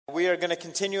we are going to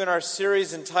continue in our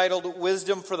series entitled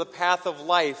Wisdom for the Path of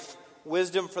Life.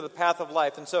 Wisdom for the Path of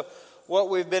Life. And so what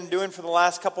we've been doing for the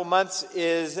last couple months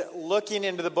is looking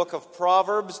into the book of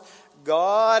Proverbs.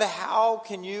 God, how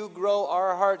can you grow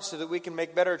our hearts so that we can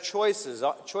make better choices,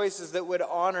 choices that would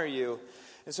honor you?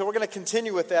 And so we're going to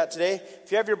continue with that today.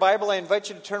 If you have your Bible, I invite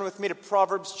you to turn with me to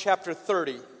Proverbs chapter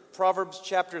 30. Proverbs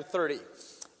chapter 30.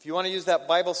 If you want to use that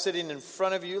Bible sitting in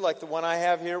front of you like the one I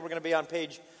have here, we're going to be on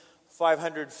page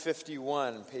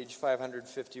 551. Page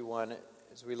 551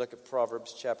 as we look at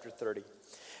Proverbs chapter 30.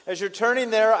 As you're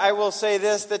turning there, I will say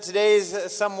this, that today is a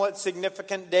somewhat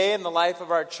significant day in the life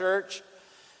of our church.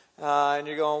 And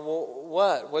you're going, well,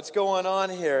 what? What's going on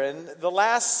here? And the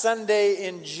last Sunday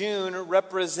in June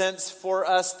represents for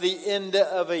us the end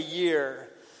of a year.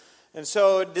 And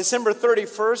so December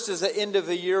 31st is the end of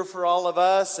the year for all of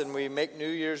us, and we make New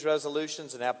Year's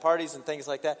resolutions and have parties and things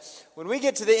like that. When we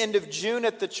get to the end of June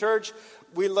at the church,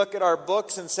 we look at our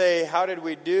books and say, how did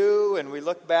we do? And we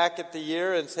look back at the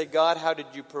year and say, God, how did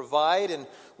you provide? And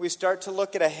we start to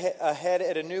look at ahead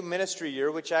at a new ministry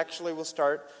year, which actually will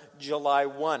start July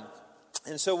 1.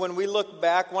 And so when we look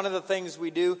back, one of the things we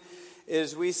do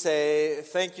is we say,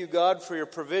 thank you, God, for your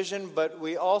provision, but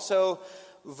we also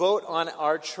vote on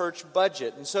our church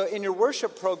budget. And so in your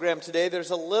worship program today,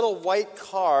 there's a little white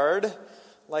card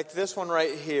like this one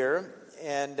right here.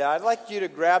 And I'd like you to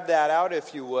grab that out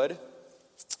if you would.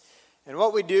 And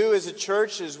what we do as a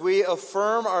church is we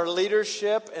affirm our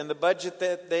leadership and the budget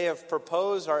that they have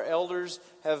proposed, our elders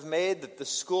have made, that the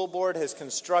school board has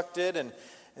constructed and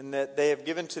that they have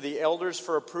given to the elders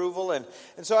for approval. And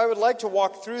so I would like to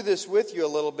walk through this with you a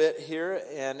little bit here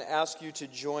and ask you to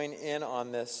join in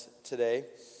on this today.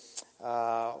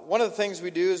 One of the things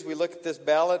we do is we look at this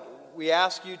ballot. We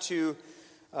ask you to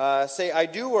say, I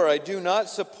do or I do not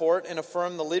support and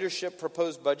affirm the leadership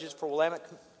proposed budgets for Willamette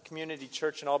Community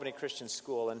Church and Albany Christian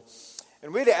School. And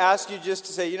we'd ask you just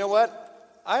to say, you know what?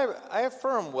 I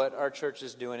affirm what our church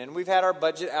is doing. And we've had our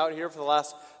budget out here for the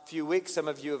last few weeks. Some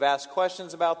of you have asked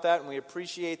questions about that, and we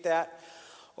appreciate that.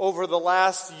 Over the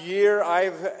last year,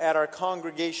 at our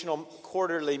congregational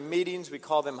quarterly meetings, we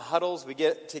call them huddles. We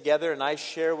get together, and I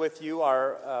share with you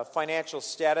our financial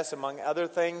status, among other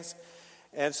things.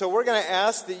 And so we're going to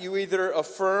ask that you either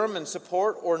affirm and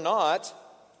support or not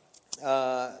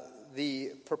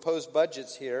the proposed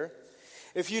budgets here.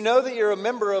 If you know that you're a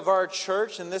member of our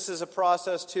church, and this is a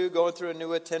process too, going through a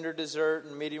new attender dessert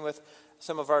and meeting with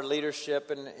some of our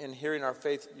leadership and hearing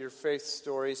your faith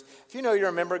stories. If you know you're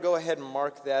a member, go ahead and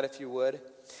mark that if you would.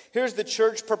 Here's the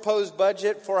church proposed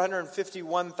budget,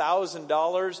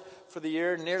 $451,000 for the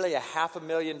year. Nearly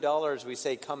 $500,000 we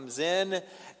say comes in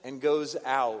and goes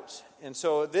out. And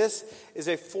so this is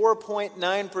a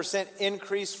 4.9%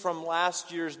 increase from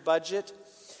last year's budget.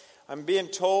 I'm being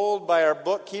told by our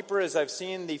bookkeeper, as I've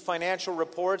seen the financial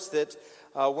reports, that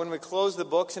when we close the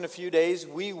books in a few days,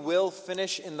 we will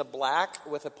finish in the black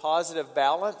with a positive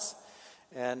balance.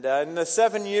 And in the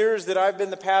 7 years that I've been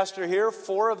the pastor here,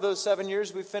 4 of those 7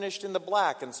 years we finished in the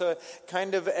black. And so it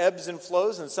kind of ebbs and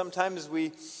flows, and sometimes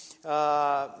we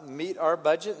meet our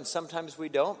budget and sometimes we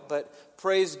don't. But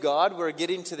praise God, we're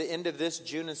getting to the end of this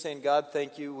June and saying, God,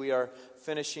 thank you, we are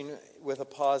finishing with a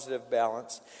positive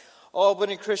balance.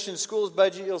 Albany Christian School's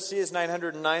budget, you'll see, is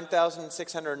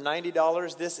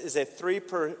 $909,690. This is a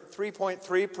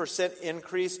 3.3%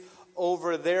 increase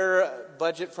over their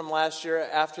budget from last year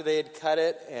after they had cut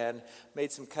it and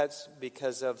made some cuts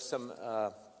because of some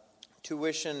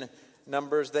tuition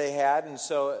numbers they had. And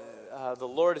so the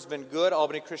Lord has been good.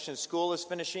 Albany Christian School is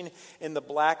finishing in the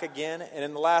black again. And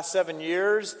in the last 7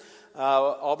 years,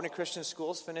 Albany Christian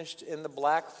Schools finished in the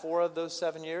black 4 of those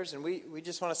 7 years. And we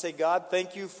just want to say, God,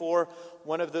 thank you for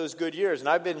one of those good years. And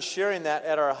I've been sharing that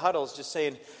at our huddles, just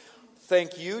saying,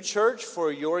 thank you, church, for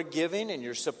your giving and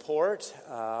your support.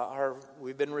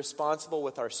 We've been responsible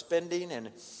with our spending,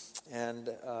 and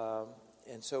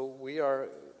so we are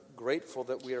grateful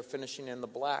that we are finishing in the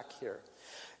black here.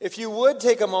 If you would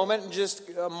take a moment and just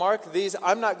mark these.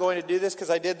 I'm not going to do this because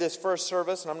I did this first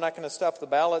service, and I'm not going to stuff the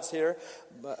ballots here.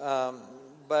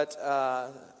 But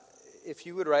if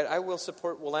you would write, I will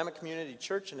support Willamette Community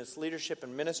Church and its leadership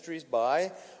and ministries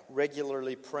by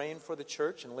regularly praying for the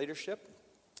church and leadership.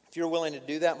 If you're willing to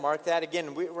do that, mark that.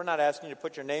 Again, we're not asking you to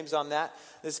put your names on that.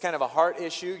 This is kind of a heart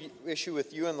issue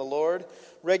with you and the Lord.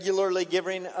 Regularly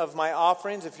giving of my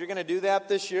offerings. If you're going to do that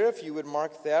this year, if you would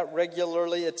mark that.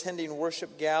 Regularly attending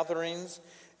worship gatherings,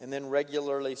 and then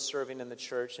regularly serving in the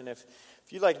church. And if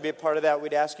you'd like to be a part of that,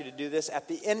 we'd ask you to do this. At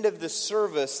the end of the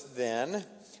service, then,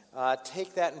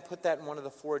 take that and put that in one of the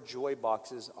 4 joy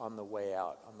boxes on the way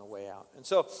out. And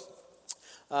so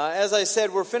As I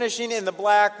said, we're finishing in the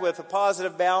black with a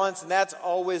positive balance, and that's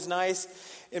always nice.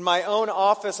 In my own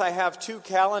office, I have 2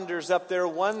 calendars up there.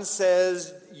 One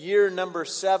says year number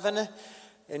 7,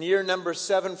 and year number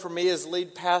 7 for me as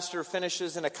lead pastor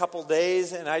finishes in a couple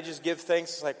days, and I just give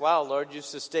thanks. It's like, wow, Lord, you've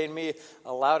sustained me,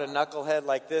 allowed a knucklehead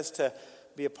like this to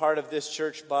be a part of this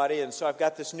church body. And so I've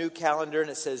got this new calendar, and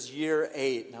it says year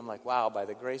 8, and I'm like, wow, by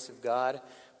the grace of God,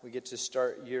 we get to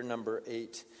start year number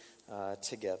 8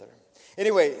 together.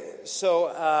 Anyway,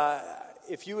 so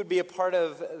if you would be a part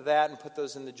of that and put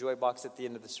those in the joy box at the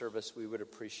end of the service, we would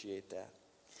appreciate that.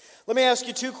 Let me ask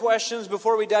you 2 questions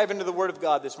before we dive into the Word of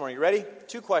God this morning. You ready?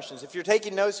 2 questions. If you're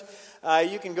taking notes,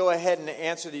 you can go ahead and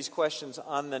answer these questions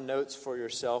on the notes for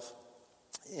yourself.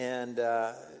 And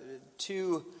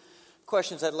 2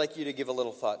 questions I'd like you to give a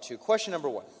little thought to. Question number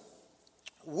 1.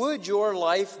 Would your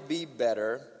life be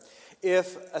better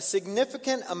if a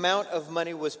significant amount of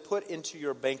money was put into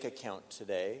your bank account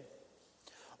today?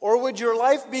 Or would your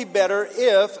life be better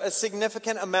if a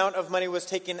significant amount of money was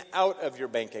taken out of your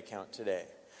bank account today?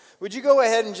 Would you go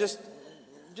ahead and just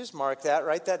mark that,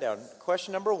 write that down.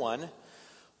 Question number 1.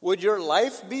 Would your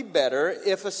life be better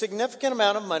if a significant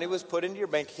amount of money was put into your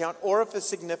bank account or if a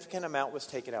significant amount was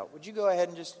taken out? Would you go ahead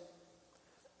and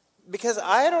because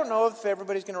I don't know if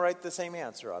everybody's going to write the same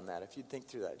answer on that, if you'd think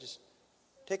through that. Just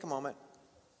take a moment.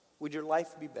 Would your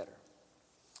life be better?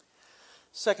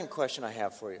 Second question I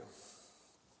have for you.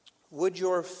 Would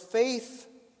your faith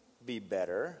be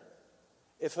better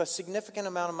if a significant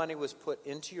amount of money was put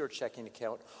into your checking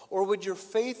account? Or would your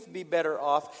faith be better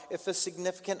off if a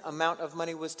significant amount of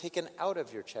money was taken out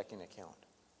of your checking account,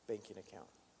 banking account?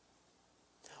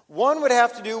 One would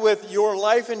have to do with your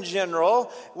life in general.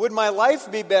 Would my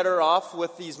life be better off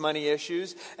with these money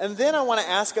issues? And then I want to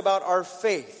ask about our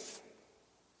faith.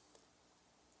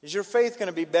 Is your faith going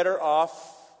to be better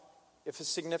off if a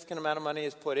significant amount of money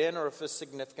is put in or if a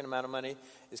significant amount of money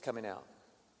is coming out?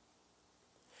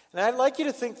 And I'd like you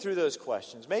to think through those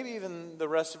questions, maybe even the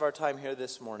rest of our time here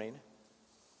this morning.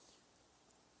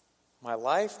 My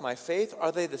life, my faith,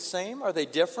 are they the same? Are they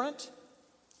different?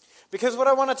 Because what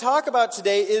I want to talk about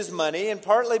today is money, and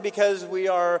partly because we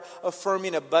are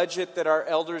affirming a budget that our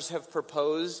elders have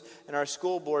proposed and our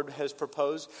school board has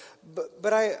proposed.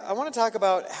 But I want to talk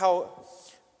about how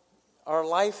our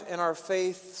life and our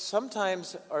faith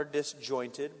sometimes are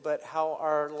disjointed, but how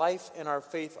our life and our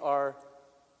faith are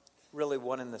really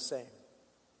one and the same.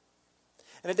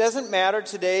 And it doesn't matter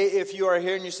today if you are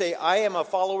here and you say, I am a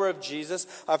follower of Jesus.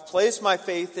 I've placed my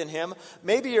faith in him.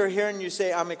 Maybe you're here and you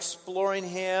say, I'm exploring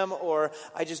him, or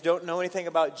I just don't know anything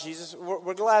about Jesus.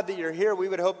 We're glad that you're here. We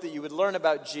would hope that you would learn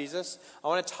about Jesus. I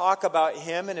want to talk about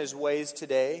him and his ways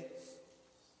today.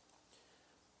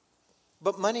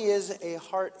 But money is a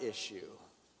heart issue.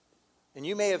 And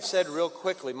you may have said real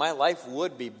quickly, my life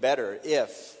would be better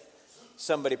if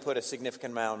somebody put a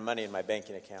significant amount of money in my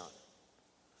banking account.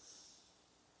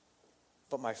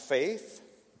 But my faith,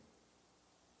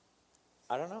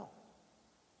 I don't know.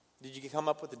 Did you come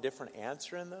up with a different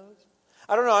answer in those?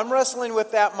 I don't know. I'm wrestling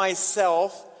with that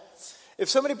myself. If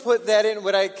somebody put that in,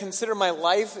 would I consider my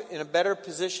life in a better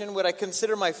position? Would I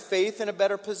consider my faith in a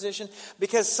better position?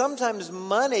 Because sometimes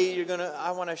money,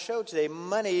 I want to show today,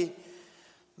 money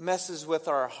messes with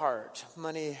our heart.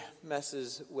 Money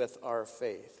messes with our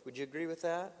faith. Would you agree with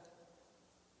that?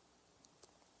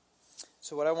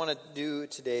 So what I want to do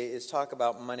today is talk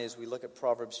about money as we look at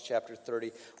Proverbs chapter 30.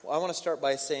 Well, I want to start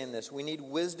by saying this. We need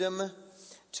wisdom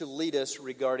to lead us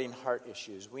regarding heart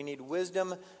issues. We need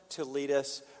wisdom to lead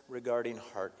us regarding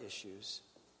heart issues.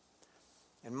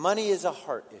 And money is a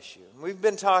heart issue. We've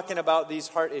been talking about these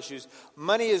heart issues.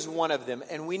 Money is one of them.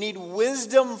 And we need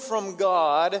wisdom from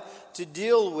God to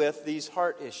deal with these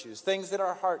heart issues, things that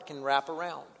our heart can wrap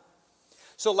around.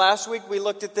 So last week we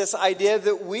looked at this idea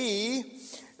that we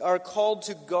are called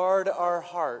to guard our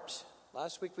heart.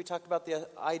 Last week we talked about the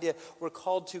idea we're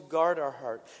called to guard our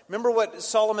heart. Remember what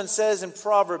Solomon says in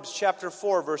Proverbs chapter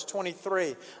 4, verse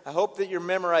 23. I hope that you're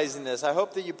memorizing this. I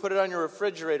hope that you put it on your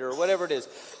refrigerator or whatever it is.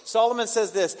 Solomon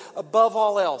says this, above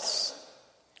all else,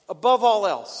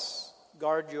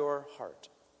 guard your heart,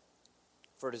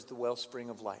 for it is the wellspring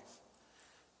of life.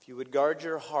 If you would guard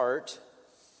your heart,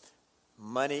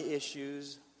 money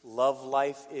issues, love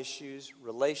life issues,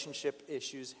 relationship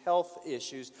issues, health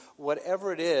issues,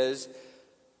 whatever it is,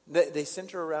 they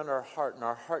center around our heart, and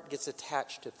our heart gets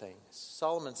attached to things.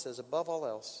 Solomon says, above all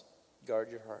else, guard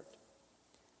your heart.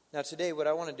 Now today what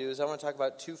I want to do is I want to talk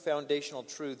about two foundational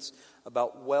truths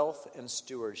about wealth and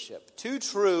stewardship. Two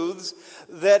truths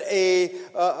that a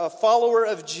follower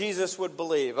of Jesus would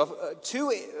believe.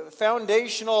 Two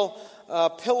foundational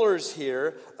pillars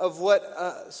here of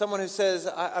what someone who says,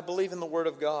 I believe in the Word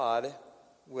of God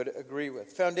would agree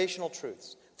with. Foundational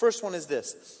truths. First one is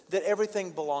this, that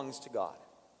everything belongs to God.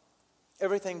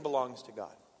 Everything belongs to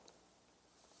God.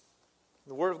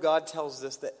 The Word of God tells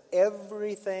us that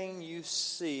everything you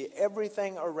see,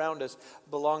 everything around us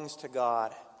belongs to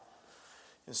God.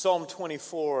 In Psalm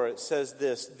 24, it says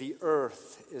this, the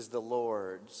earth is the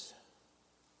Lord's,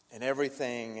 and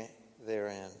everything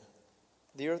therein.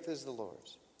 The earth is the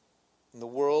Lord's, and the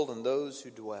world and those who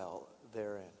dwell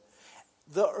therein.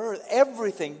 The earth,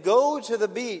 everything, go to the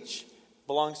beach,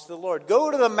 belongs to the Lord. Go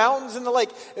to the mountains and the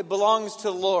lake, it belongs to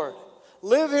the Lord.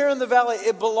 Live here in the valley,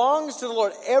 it belongs to the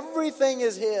Lord. Everything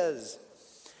is His.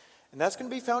 And that's going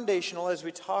to be foundational as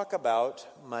we talk about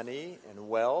money and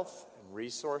wealth and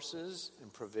resources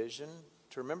and provision.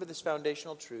 To remember this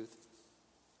foundational truth,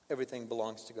 everything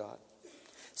belongs to God.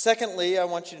 Secondly, I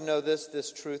want you to know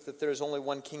this truth, that there's only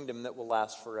one kingdom that will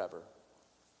last forever.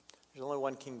 There's only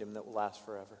one kingdom that will last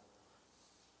forever.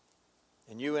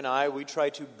 And you and I, we try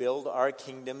to build our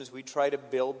kingdoms. We try to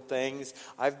build things.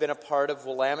 I've been a part of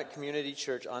Willamette Community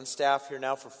Church on staff here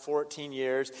now for 14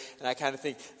 years. And I kind of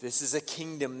think, this is a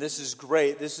kingdom. This is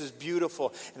great. This is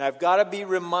beautiful. And I've got to be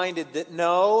reminded that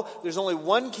no, there's only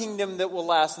one kingdom that will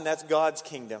last, and that's God's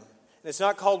kingdom. And it's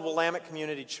not called Willamette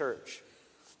Community Church.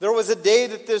 There was a day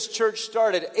that this church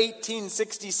started,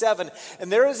 1867.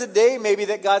 And there is a day maybe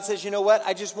that God says, you know what,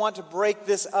 I just want to break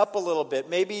this up a little bit.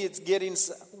 Maybe it's getting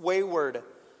wayward.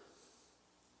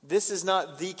 This is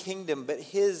not the kingdom, but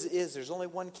His is. There's only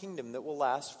one kingdom that will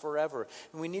last forever.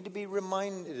 And we need to be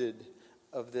reminded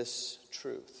of this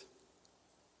truth.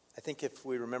 I think if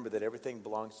we remember that everything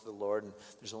belongs to the Lord and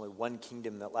there's only one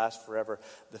kingdom that lasts forever,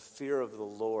 the fear of the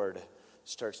Lord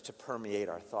starts to permeate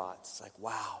our thoughts. It's like,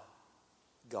 wow.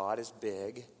 God is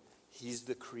big. He's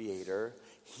the creator.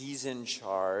 He's in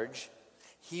charge.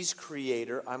 He's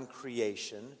creator. I'm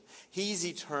creation. He's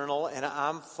eternal and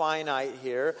I'm finite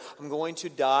here. I'm going to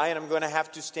die and I'm going to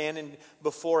have to stand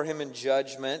before Him in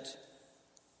judgment.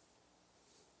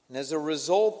 And as a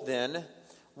result then,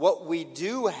 what we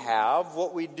do have,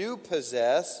 what we do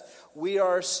possess, we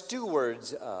are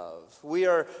stewards of. We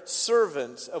are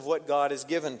servants of what God has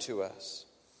given to us.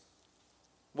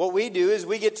 What we do is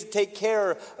we get to take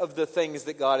care of the things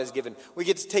that God has given. We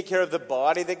get to take care of the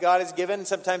body that God has given.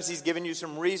 Sometimes He's given you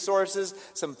some resources,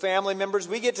 some family members.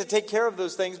 We get to take care of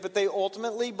those things, but they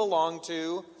ultimately belong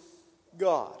to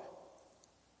God.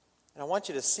 And I want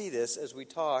you to see this as we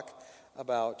talk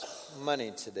about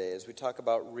money today, as we talk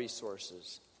about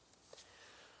resources.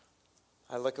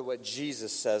 I look at what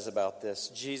Jesus says about this.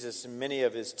 Jesus, in many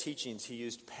of His teachings, He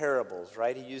used parables,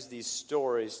 right? He used these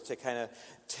stories to kind of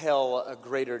tell a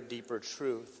greater, deeper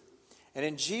truth. And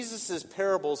in Jesus'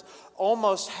 parables,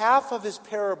 almost half of His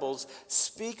parables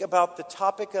speak about the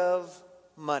topic of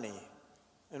money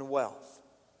and wealth.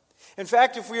 In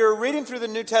fact, if we are reading through the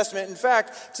New Testament, in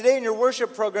fact, today in your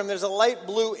worship program, there's a light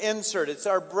blue insert. It's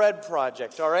our bread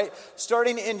project, all right?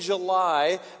 Starting in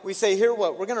July, we say, here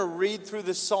what? We're going to read through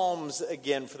the Psalms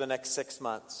again for the next 6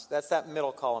 months. That's that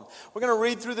middle column. We're going to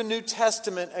read through the New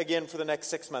Testament again for the next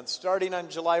 6 months, starting on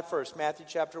July 1st, Matthew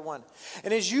chapter 1.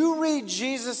 And as you read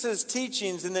Jesus'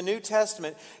 teachings in the New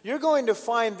Testament, you're going to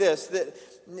find this, that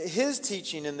his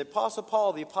teaching in the Apostle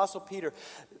Paul, the Apostle Peter,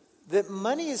 that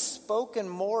money is spoken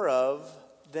more of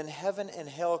than heaven and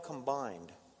hell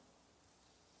combined.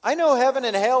 I know heaven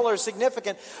and hell are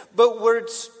significant, but we're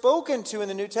spoken to in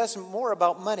the New Testament more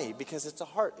about money because it's a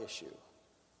heart issue. It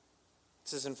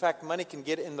says, in fact, money can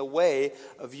get in the way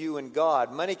of you and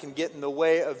God. Money can get in the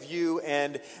way of you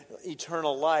and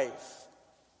eternal life.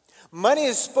 Money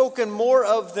is spoken more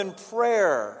of than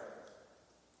prayer.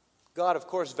 God, of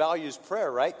course, values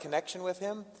prayer, right? Connection with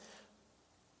Him.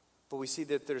 But we see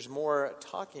that there's more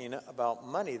talking about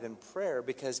money than prayer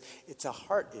because it's a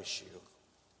heart issue.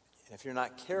 And if you're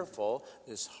not careful,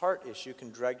 this heart issue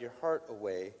can drag your heart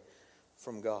away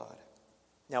from God.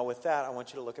 Now with that, I want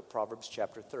you to look at Proverbs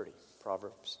chapter 30.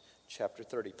 Proverbs chapter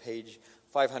 30, page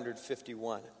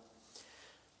 551.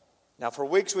 Now for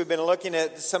weeks we've been looking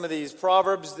at some of these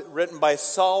Proverbs written by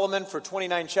Solomon for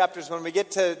 29 chapters. When we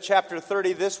get to chapter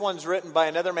 30, this one's written by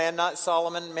another man, not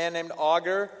Solomon, a man named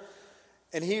Agur.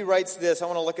 And he writes this. I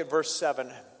want to look at verse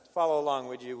 7. Follow along,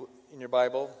 would you, in your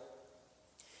Bible.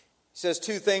 He says,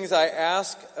 2 things I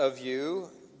ask of you,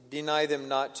 deny them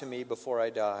not to me before I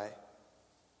die.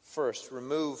 First,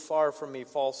 remove far from me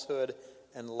falsehood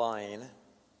and lying.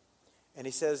 And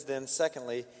he says then,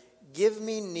 secondly, give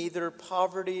me neither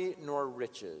poverty nor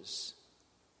riches.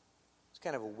 It's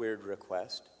kind of a weird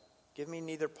request. Give me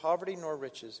neither poverty nor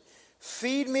riches.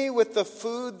 Feed me with the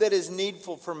food that is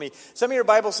needful for me. Some of your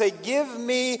Bibles say, give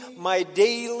me my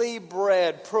daily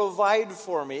bread. Provide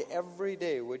for me every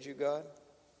day, would you, God?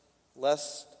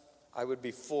 Lest I would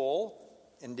be full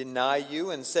and deny you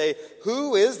and say,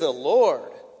 who is the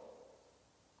Lord?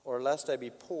 Or lest I be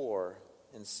poor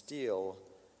and steal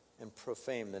and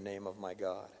profane the name of my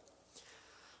God.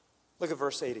 Look at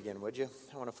verse 8 again, would you?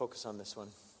 I want to focus on this one.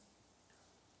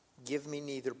 Give me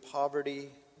neither poverty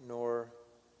nor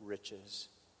riches.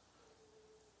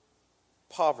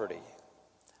 Poverty.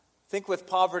 Think with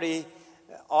poverty,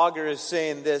 Augur is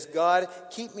saying this: God,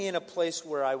 keep me in a place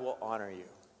where I will honor you.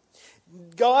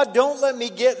 God, don't let me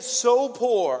get so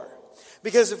poor,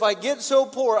 because if I get so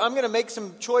poor, I'm going to make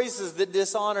some choices that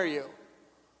dishonor you.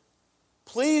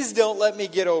 Please don't let me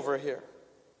get over here.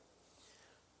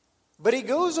 But he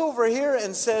goes over here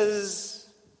and says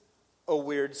a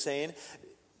weird saying,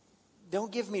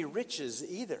 don't give me riches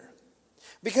either.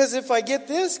 Because if I get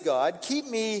this, God,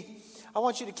 I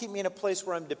want you to keep me in a place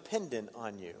where I'm dependent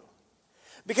on you.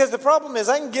 Because the problem is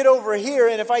I can get over here,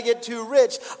 and if I get too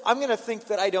rich, I'm going to think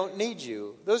that I don't need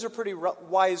you. Those are pretty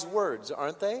wise words,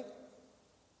 aren't they?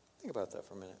 Think about that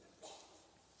for a minute.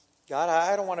 God,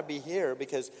 I don't want to be here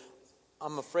because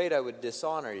I'm afraid I would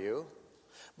dishonor you.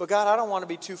 But God, I don't want to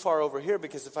be too far over here,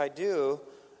 because if I do,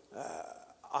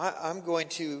 I'm going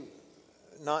to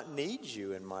not need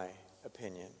you, in my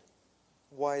opinion.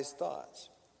 Wise thoughts.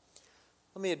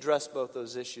 Let me address both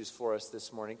those issues for us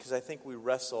this morning, because I think we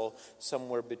wrestle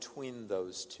somewhere between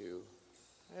those two,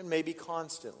 and maybe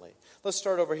constantly. Let's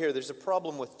start over here. There's a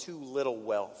problem with too little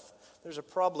wealth. There's a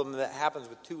problem that happens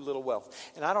with too little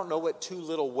wealth. And I don't know what too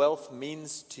little wealth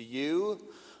means to you,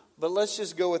 but let's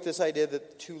just go with this idea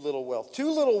that too little wealth.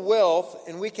 Too little wealth,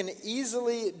 and we can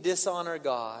easily dishonor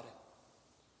God.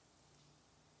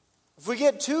 If we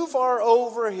get too far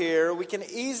over here, we can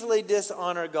easily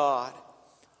dishonor God.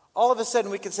 All of a sudden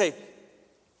we can say,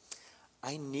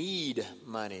 I need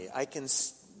money.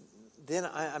 Then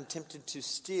I'm tempted to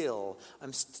steal.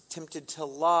 I'm tempted to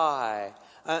lie.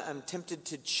 I'm tempted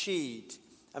to cheat.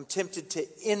 I'm tempted to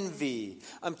envy.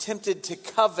 I'm tempted to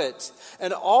covet.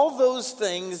 And all those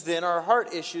things then are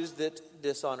heart issues that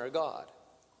dishonor God.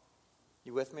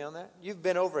 You with me on that? You've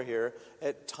been over here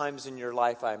at times in your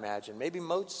life, I imagine. Maybe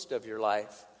most of your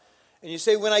life. And you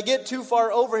say, when I get too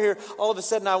far over here, all of a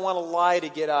sudden I want to lie to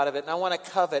get out of it. And I want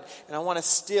to covet. And I want to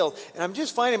steal. And I'm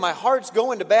just finding my heart's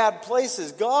going to bad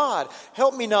places. God,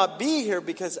 help me not be here,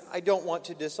 because I don't want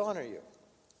to dishonor you.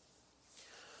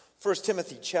 1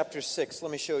 Timothy chapter 6.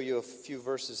 Let me show you a few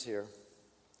verses here.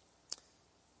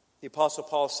 The Apostle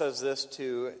Paul says this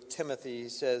to Timothy. He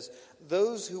says,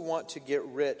 those who want to get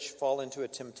rich fall into a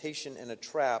temptation and a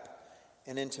trap,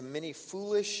 and into many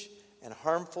foolish and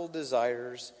harmful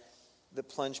desires that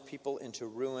plunge people into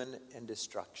ruin and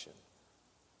destruction.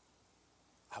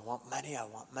 I want money, I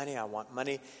want money, I want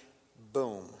money.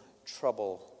 Boom.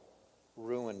 Trouble,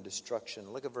 ruin,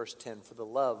 destruction. Look at verse 10. For the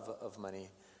love of money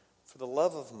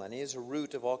is a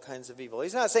root of all kinds of evil.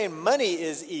 He's not saying money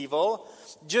is evil,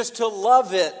 just to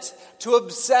love it, to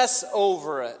obsess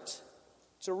over it.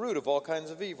 It's a root of all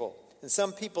kinds of evil. And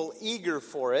some people eager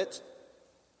for it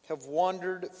have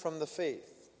wandered from the faith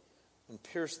and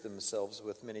pierced themselves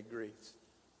with many griefs.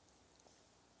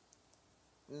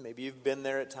 Maybe you've been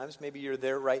there at times. Maybe you're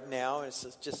there right now. And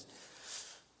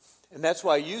that's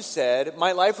why you said,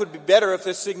 my life would be better if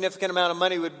a significant amount of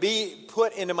money would be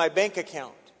put into my bank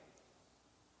account.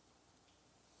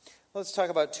 Let's talk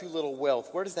about too little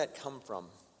wealth. Where does that come from?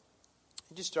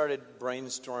 I just started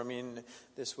brainstorming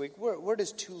this week. Where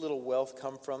does too little wealth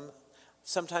come from?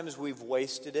 Sometimes we've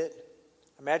wasted it.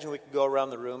 Imagine we could go around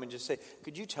the room and just say,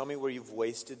 could you tell me where you've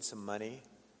wasted some money?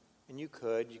 And you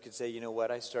could say, you know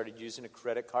what, I started using a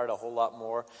credit card a whole lot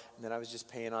more, and then I was just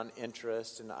paying on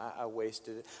interest, and I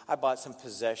wasted it. I bought some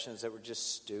possessions that were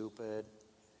just stupid.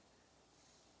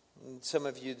 And some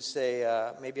of you'd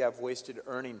say, maybe I've wasted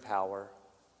earning power.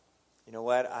 You know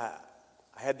what, I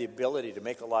had the ability to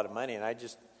make a lot of money, and I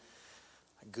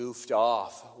goofed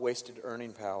off, wasted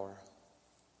earning power.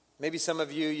 Maybe some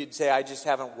of you'd say, I just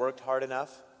haven't worked hard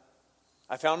enough.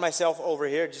 I found myself over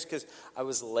here just because I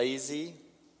was lazy.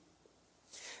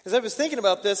 As I was thinking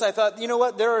about this, I thought, you know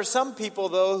what? There are some people,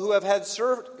 though, who have had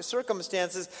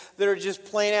circumstances that are just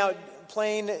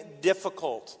plain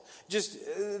difficult, just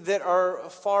that are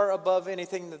far above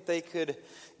anything that they could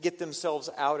get themselves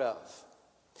out of.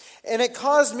 And it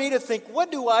caused me to think,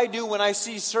 what do I do when I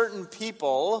see certain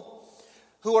people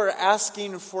who are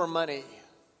asking for money?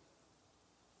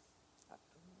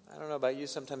 I don't know about you,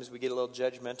 sometimes we get a little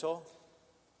judgmental.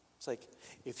 It's like,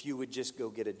 if you would just go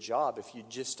get a job, if you'd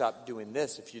just stop doing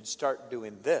this, if you'd start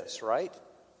doing this, right?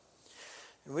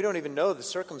 And we don't even know the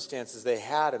circumstances they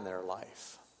had in their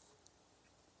life.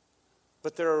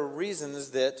 But there are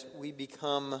reasons that we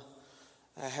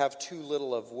have too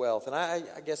little of wealth. And I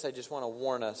guess I just want to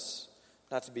warn us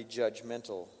not to be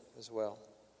judgmental as well.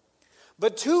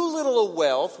 But too little of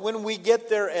wealth, when we get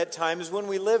there at times, when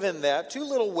we live in that, too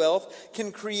little wealth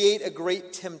can create a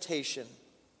great temptation.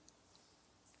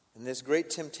 And this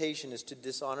great temptation is to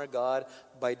dishonor God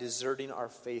by deserting our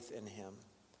faith in Him.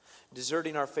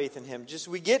 Deserting our faith in Him. Just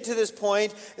we get to this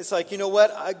point, it's like, you know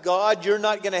what, God, you're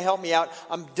not going to help me out.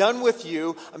 I'm done with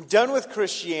you. I'm done with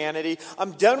Christianity.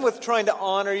 I'm done with trying to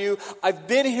honor you. I've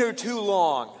been here too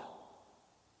long.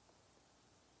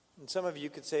 And some of you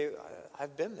could say,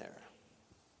 I've been there.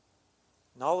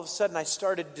 And all of a sudden I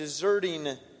started deserting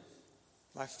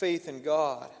my faith in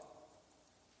God.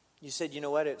 You said, you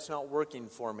know what, it's not working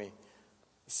for me. You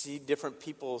see different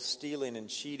people stealing and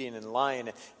cheating and lying.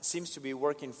 It seems to be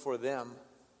working for them.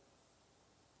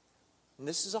 And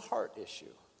this is a heart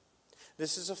issue.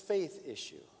 This is a faith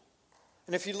issue.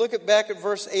 And if you look back at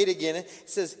verse 8 again, it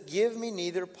says, give me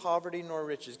neither poverty nor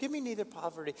riches. Give me neither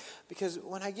poverty. Because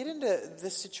when I get into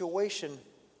this situation,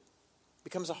 it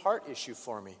becomes a heart issue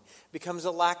for me. It becomes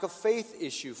a lack of faith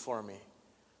issue for me.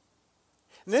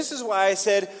 And this is why I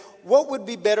said, what would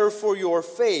be better for your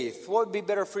faith? What would be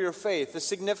better for your faith? A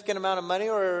significant amount of money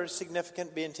or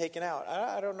significant being taken out?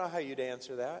 I don't know how you'd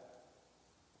answer that.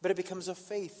 But it becomes a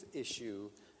faith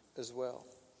issue as well.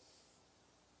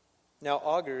 Now,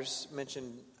 Augers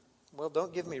mentioned, well,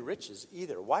 don't give me riches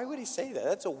either. Why would he say that?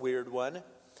 That's a weird one.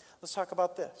 Let's talk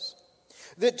about this.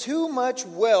 That too much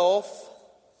wealth,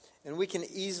 and we can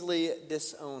easily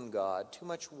disown God. Too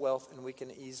much wealth, and we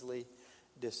can easily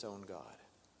disown God.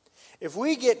 If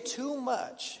we get too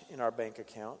much in our bank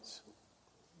accounts,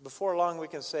 before long we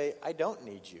can say, I don't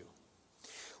need you.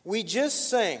 We just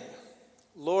sang,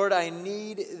 Lord, I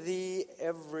need thee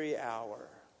every hour.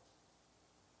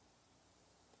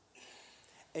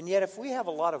 And yet if we have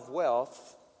a lot of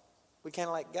wealth, we kind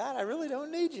of like, God, I really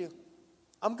don't need you.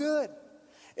 I'm good.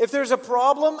 If there's a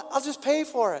problem, I'll just pay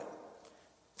for it.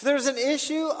 If there's an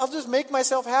issue, I'll just make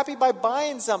myself happy by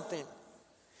buying something.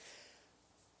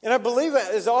 And I believe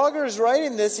as Auger is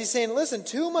writing this, he's saying, listen,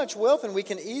 too much wealth and we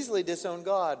can easily disown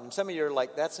God. And some of you are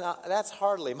like, that's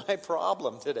hardly my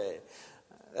problem today.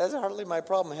 That's hardly my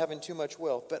problem, having too much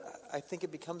wealth. But I think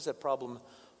it becomes a problem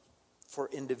for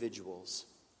individuals.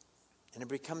 And it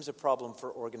becomes a problem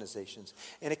for organizations.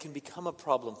 And it can become a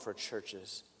problem for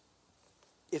churches.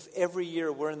 If every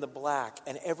year we're in the black,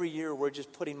 and every year we're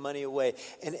just putting money away,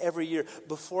 and every year,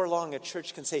 before long, a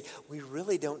church can say, we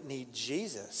really don't need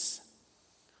Jesus.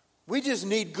 We just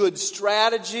need good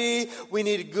strategy. We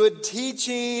need good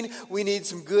teaching. We need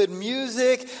some good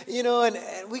music, and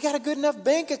we got a good enough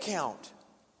bank account.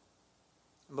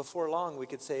 And before long, we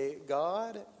could say,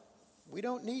 God, we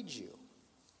don't need you.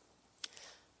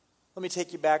 Let me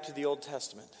take you back to the Old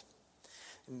Testament.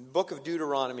 In the book of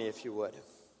Deuteronomy, if you would.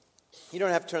 You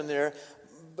don't have to turn there,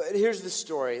 but here's the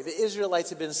story. The Israelites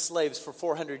had been slaves for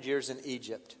 400 years in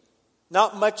Egypt.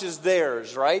 Not much is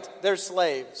theirs, right? They're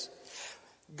slaves.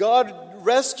 God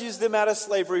rescues them out of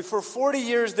slavery. For 40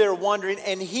 years they're wandering,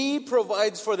 and He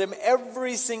provides for them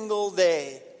every single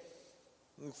day.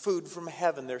 Food from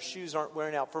heaven. Their shoes aren't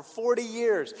wearing out for 40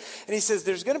 years. And He says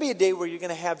there's going to be a day where you're going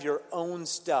to have your own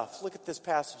stuff. Look at this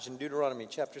passage in Deuteronomy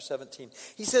chapter 17.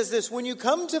 He says this, when you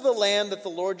come to the land that the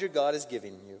Lord your God is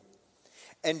giving you,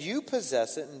 and you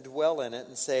possess it and dwell in it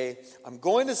and say, I'm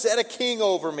going to set a king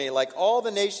over me like all the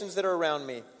nations that are around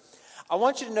me. I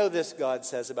want you to know this, God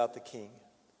says about the king.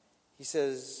 He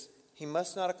says, he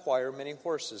must not acquire many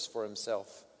horses for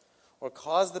himself or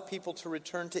cause the people to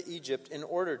return to Egypt in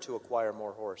order to acquire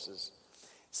more horses.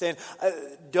 Saying,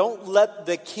 don't let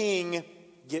the king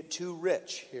get too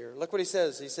rich here. Look what he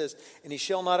says. He says, and he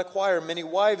shall not acquire many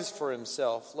wives for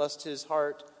himself, lest his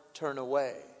heart turn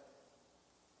away.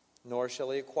 Nor shall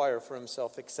he acquire for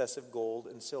himself excessive gold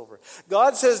and silver.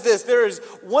 God says this, there is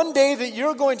one day that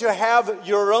you're going to have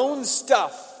your own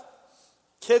stuff.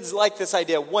 Kids like this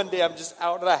idea. One day I'm just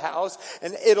out of the house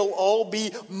and it'll all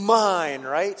be mine,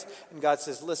 right? And God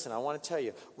says, listen, I want to tell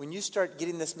you, when you start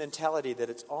getting this mentality that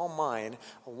it's all mine,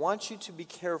 I want you to be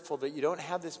careful that you don't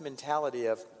have this mentality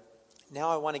of, now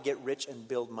I want to get rich and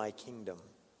build my kingdom.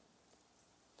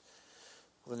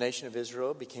 The nation of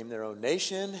Israel became their own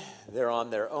nation. They're on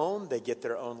their own. They get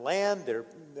their own land. They're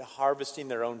harvesting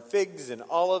their own figs and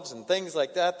olives and things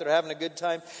like that. They're having a good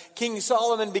time. King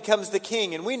Solomon becomes the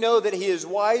king. And we know that he is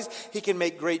wise. He can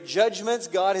make great judgments.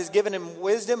 God has given him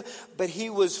wisdom. But he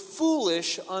was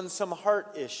foolish on some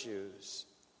heart issues.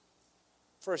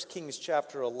 1 Kings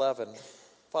chapter 11.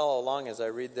 Follow along as I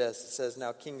read this. It says,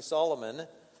 "Now King Solomon,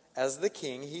 as the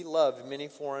king, he loved many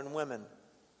foreign women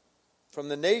from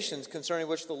the nations concerning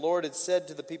which the Lord had said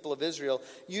to the people of Israel,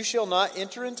 'You shall not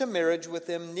enter into marriage with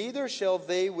them, neither shall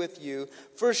they with you,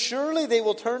 for surely they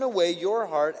will turn away your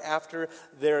heart after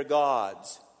their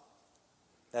gods.'"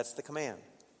 That's the command.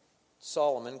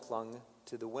 Solomon clung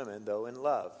to the women, though in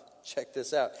love. Check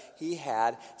this out. He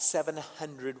had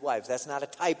 700 wives. That's not a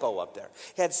typo up there.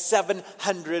 He had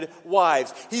 700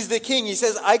 wives. He's the king. He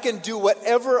says, "I can do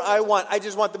whatever I want. I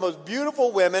just want the most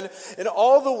beautiful women in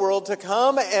all the world to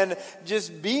come and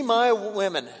just be my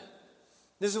women.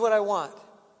 This is what I want."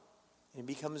 And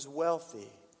he becomes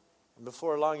wealthy. And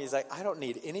before long, he's like, "I don't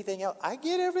need anything else. I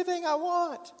get everything I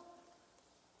want."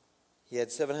 He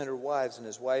had 700 wives, and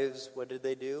his wives, what did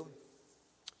they do?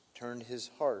 Turned his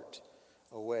heart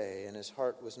away, and his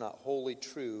heart was not wholly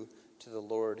true to the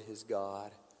Lord his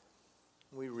God.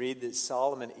 We read that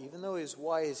Solomon, even though he's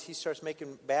wise, he starts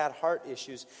making bad heart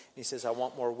issues. And he says, "I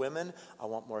want more women, I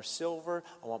want more silver,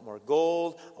 I want more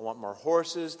gold, I want more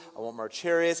horses, I want more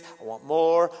chariots, I want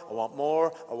more, I want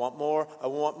more, I want more, I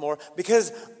want more,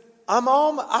 because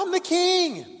I'm the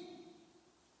king."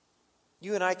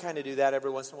 You and I kind of do that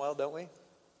every once in a while, don't we?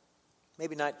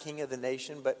 Maybe not king of the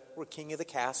nation, but we're king of the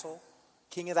castle.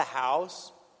 King of the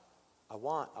house. I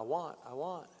want.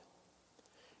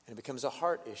 And it becomes a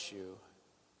heart issue.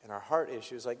 And our heart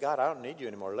issue is like, "God, I don't need you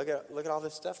anymore. Look at all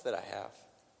this stuff that I have."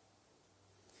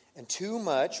 And too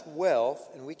much wealth,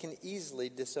 and we can easily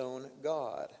disown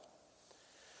God.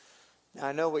 Now,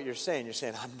 I know what you're saying. You're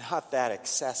saying, "I'm not that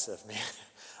excessive, man.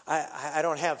 I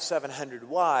don't have 700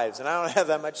 wives, and I don't have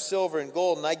that much silver and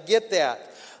gold," and I get that.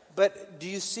 But do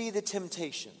you see the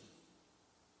temptation?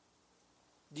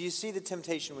 Do you see the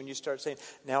temptation when you start saying,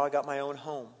 "Now I got my own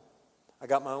home. I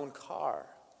got my own car.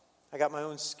 I got my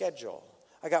own schedule.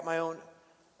 I got my own..."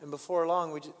 And before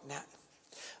long,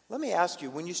 let me ask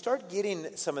you, when you start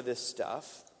getting some of this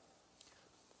stuff,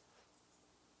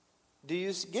 do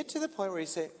you get to the point where you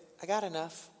say, "I got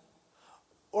enough"?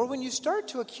 Or when you start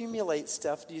to accumulate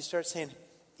stuff, do you start saying,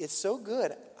 "It's so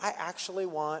good, I actually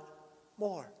want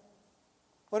more"?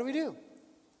 What do?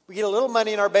 We get a little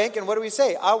money in our bank, and what do we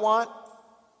say? "I want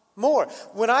more."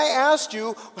 When I asked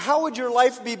you, "How would your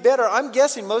life be better?" I'm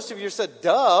guessing most of you said,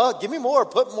 "Duh, give me more,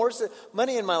 put more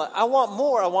money in my life. I want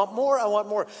more, I want more, I want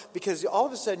more." Because all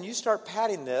of a sudden you start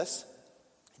patting this,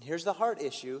 and here's the heart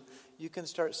issue. You can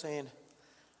start saying,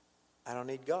 "I don't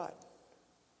need God."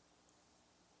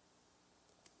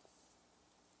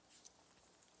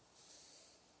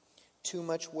 Too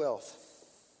much wealth.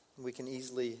 We can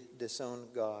easily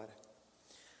disown God.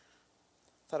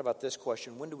 Thought about this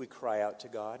question. When do we cry out to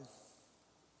God?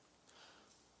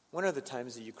 When are the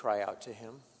times that you cry out to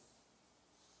him?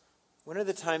 When are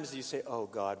the times that you say, "Oh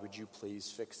God, would you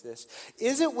please fix this?"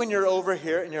 Is it when you're over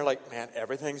here and you're like, "Man,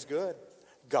 everything's good.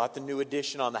 Got the new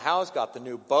addition on the house, got the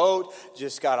new boat,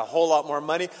 just got a whole lot more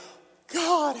money.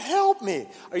 God, help me."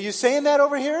 Are you saying that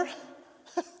over here?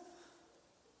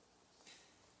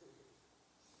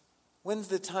 When's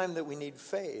the time that we need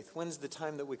faith? When's the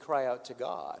time that we cry out to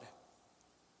God?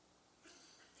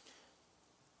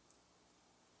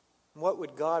 What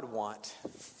would God want?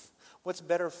 What's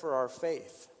better for our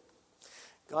faith?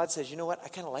 God says, "You know what? I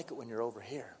kind of like it when you're over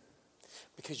here,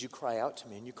 because you cry out to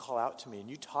me and you call out to me and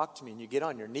you talk to me and you get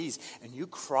on your knees and you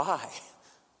cry.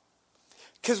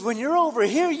 Because when you're over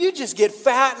here, you just get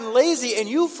fat and lazy and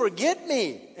you forget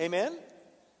me." Amen?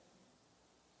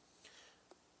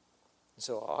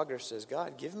 So Agur says,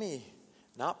 "God, give me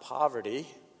not poverty,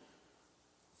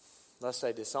 lest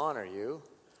I dishonor you.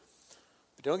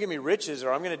 But don't give me riches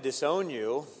or I'm going to disown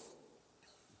you."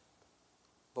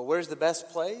 But where's the best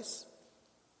place?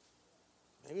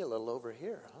 Maybe a little over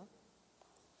here,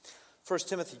 huh? 1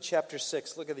 Timothy chapter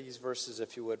 6, look at these verses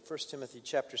if you would. 1 Timothy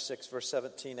chapter 6, verse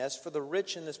 17. "As for the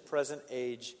rich in this present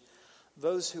age,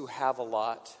 those who have a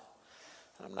lot,"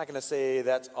 I'm not going to say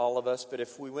that's all of us, but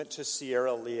if we went to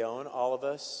Sierra Leone, all of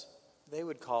us, they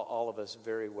would call all of us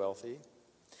very wealthy.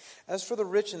 "As for the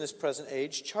rich in this present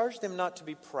age, charge them not to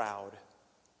be proud,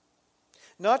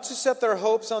 not to set their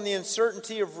hopes on the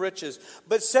uncertainty of riches,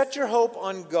 but set your hope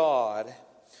on God,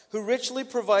 who richly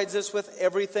provides us with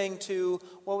everything to,"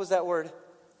 what was that word?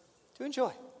 To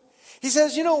enjoy. He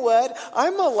says, "You know what?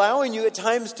 I'm allowing you at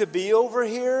times to be over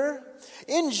here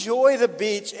Enjoy the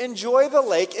beach, enjoy the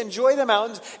lake, enjoy the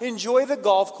mountains, enjoy the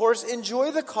golf course,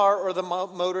 enjoy the car or the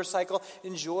motorcycle,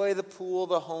 enjoy the pool,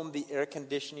 the home, the air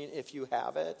conditioning if you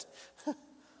have it.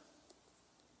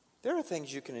 There are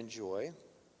things you can enjoy,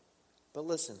 but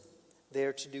listen, they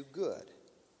are to do good.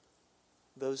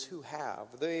 Those who have,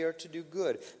 they are to do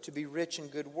good, to be rich in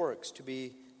good works, to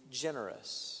be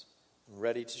generous and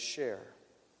ready to share,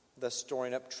 thus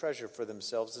storing up treasure for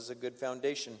themselves as a good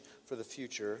foundation for the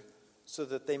future, so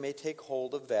that they may take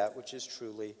hold of that which is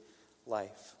truly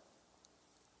life.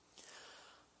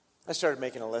 I started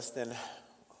making a list then.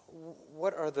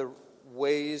 What are the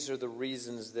ways or the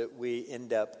reasons that we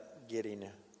end up getting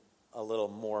a little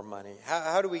more money?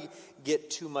 How do we get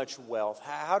too much wealth?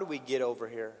 How do we get over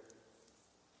here?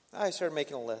 I started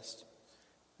making a list.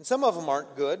 And some of them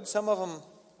aren't good. Some of them,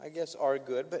 I guess, are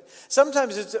good. But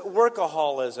sometimes it's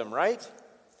workaholism, right?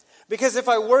 Because if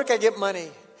I work, I get money.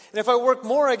 And if I work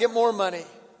more, I get more money.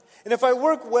 And if I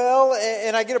work well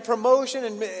and I get a promotion,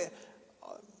 and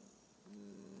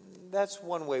that's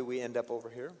one way we end up over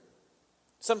here.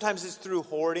 Sometimes it's through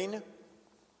hoarding.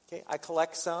 Okay, I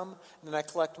collect some, and then I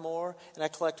collect more, and I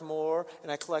collect more,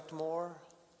 and I collect more.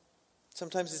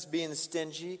 Sometimes it's being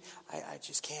stingy. I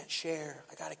just can't share.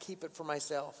 I got to keep it for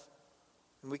myself.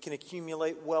 And we can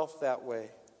accumulate wealth that way.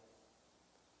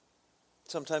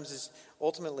 Sometimes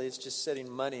ultimately it's just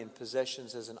setting money and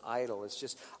possessions as an idol. It's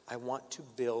just, I want to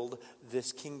build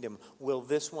this kingdom. Will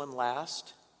this one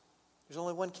last? There's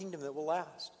only one kingdom that will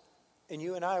last. And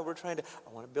you and I, we're trying to,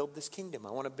 I want to build this kingdom.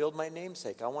 I want to build my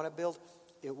namesake. I want to build,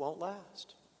 it won't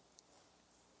last.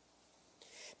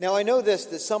 Now I know this,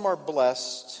 that some are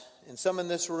blessed, and some in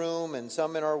this room and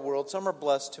some in our world, some are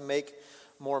blessed to make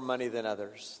more money than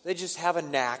others. They just have a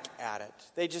knack at it.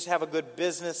 They just have a good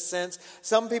business sense.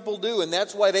 Some people do, and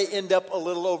that's why they end up a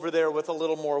little over there with a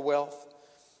little more wealth.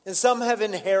 And some have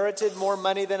inherited more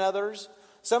money than others.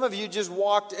 Some of you just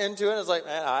walked into it and it's like,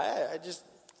 man, I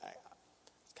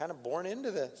kind of born into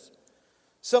this.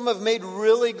 Some have made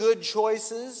really good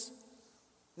choices.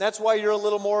 That's why you're a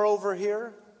little more over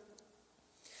here.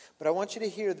 But I want you to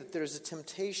hear that there's a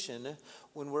temptation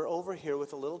when we're over here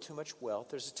with a little too much wealth.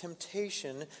 There's a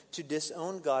temptation to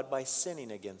disown God by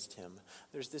sinning against Him.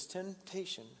 There's this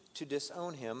temptation to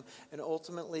disown Him and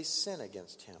ultimately sin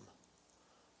against Him.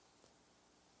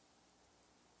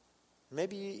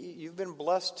 Maybe you've been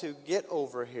blessed to get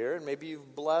over here, and maybe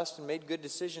you've blessed and made good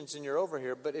decisions and you're over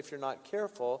here, but if you're not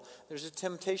careful, there's a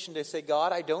temptation to say,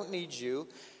 God, I don't need you,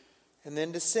 and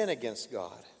then to sin against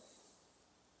God.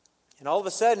 And all of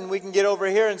a sudden, we can get over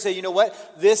here and say, you know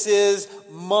what? This is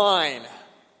mine.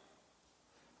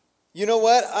 You know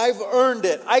what? I've earned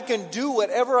it. I can do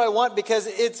whatever I want because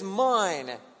it's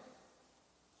mine.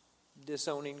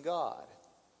 Disowning God.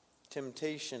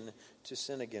 Temptation to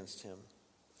sin against Him.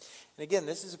 And again,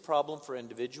 this is a problem for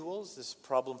individuals. This is a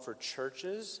problem for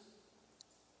churches.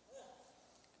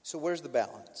 So where's the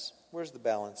balance? Where's the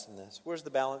balance in this? Where's the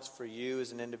balance for you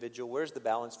as an individual? Where's the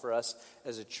balance for us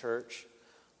as a church?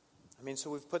 I mean,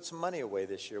 so we've put some money away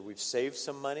this year. We've saved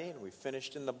some money and we've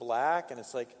finished in the black. And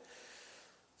it's like,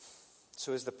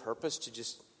 so is the purpose to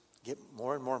just get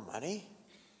more and more money?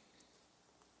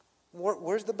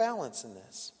 Where's the balance in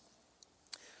this?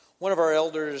 One of our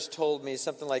elders told me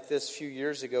something like this a few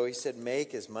years ago. He said,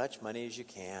 make as much money as you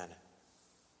can.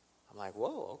 I'm like,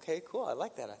 whoa, okay, cool. I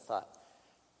like that, I thought.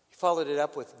 He followed it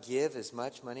up with, give as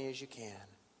much money as you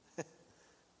can.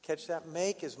 Catch that?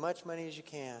 Make as much money as you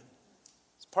can.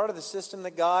 It's part of the system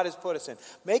that God has put us in.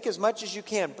 Make as much as you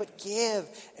can, but give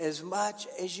as much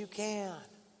as you can.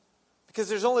 Because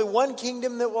there's only one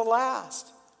kingdom that will last,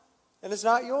 and it's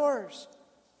not yours.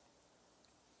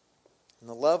 And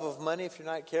the love of money, if you're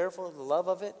not careful, the love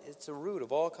of it, it's a root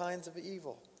of all kinds of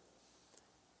evil.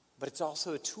 But it's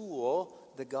also a tool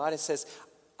that God says,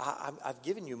 I've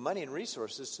given you money and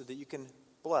resources so that you can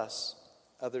bless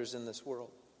others in this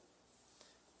world.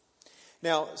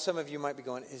 Now, some of you might be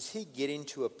going, is he getting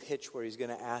to a pitch where he's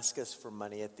going to ask us for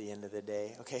money at the end of the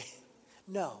day? Okay,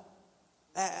 no,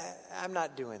 I'm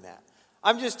not doing that.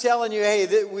 I'm just telling you,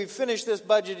 hey, we've finished this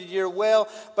budgeted year well.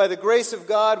 By the grace of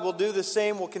God, we'll do the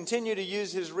same. We'll continue to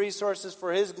use His resources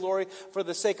for His glory, for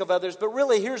the sake of others. But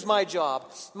really, here's my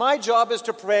job. My job is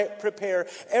to prepare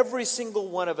every single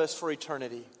one of us for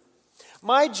eternity.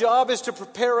 My job is to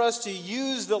prepare us to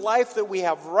use the life that we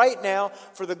have right now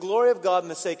for the glory of God and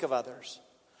the sake of others.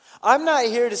 I'm not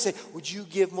here to say, would you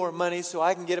give more money so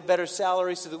I can get a better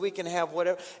salary so that we can have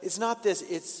whatever. It's not this.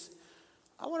 It's,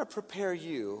 I want to prepare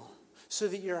you so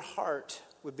that your heart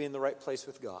would be in the right place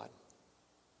with God.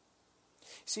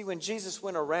 See, when Jesus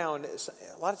went around,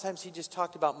 a lot of times he just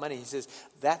talked about money. He says,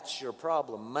 that's your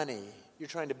problem, money. You're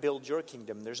trying to build your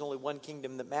kingdom. There's only one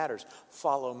kingdom that matters.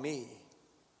 Follow me.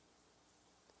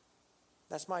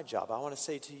 That's my job. I want to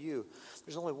say to you,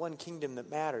 there's only one kingdom that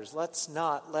matters. Let's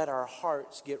not let our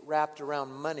hearts get wrapped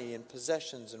around money and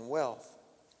possessions and wealth.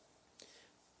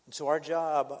 And so our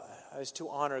job is to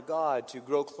honor God, to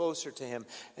grow closer to Him.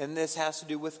 And this has to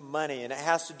do with money, and it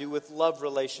has to do with love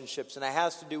relationships, and it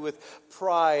has to do with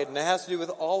pride, and it has to do with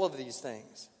all of these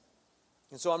things.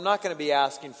 And so I'm not going to be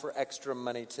asking for extra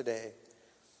money today.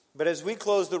 But as we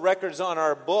close the records on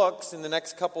our books in the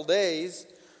next couple days,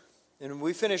 and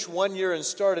we finish one year and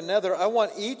start another, I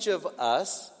want each of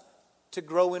us to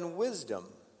grow in wisdom.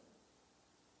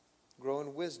 Grow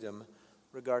in wisdom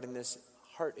regarding this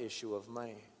heart issue of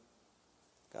money.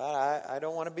 God, I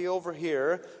don't want to be over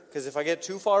here, because if I get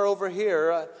too far over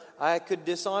here, I could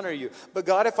dishonor you. But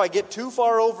God, if I get too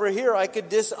far over here, I could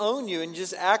disown you and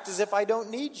just act as if I don't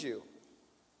need you.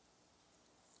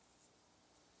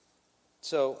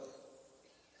 So,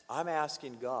 I'm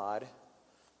asking God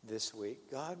this week,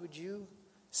 God, would you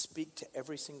speak to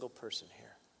every single person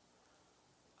here?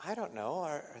 I don't know.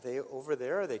 Are they over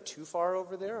there? Are they too far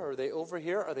over there? Are they over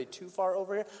here? Are they too far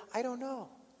over here? I don't know.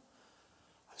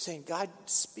 I'm saying, God,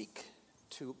 speak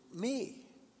to me,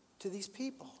 to these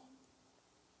people.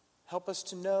 Help us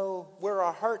to know where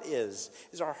our heart is.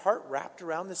 Is our heart wrapped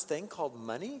around this thing called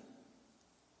money?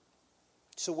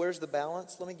 So where's the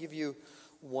balance? Let me give you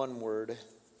one word.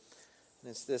 And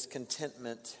it's this: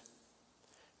 contentment.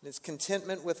 And it's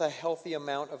contentment with a healthy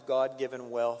amount of God-given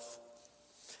wealth.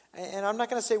 And I'm not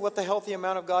going to say what the healthy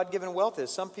amount of God-given wealth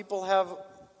is. Some people have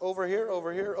over here,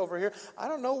 over here, over here. I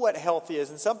don't know what healthy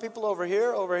is. And some people over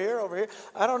here, over here, over here.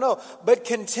 I don't know. But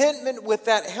contentment with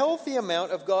that healthy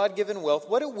amount of God-given wealth,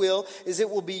 what it will is it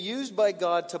will be used by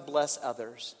God to bless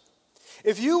others.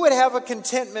 If you would have a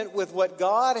contentment with what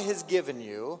God has given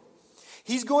you,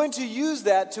 He's going to use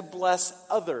that to bless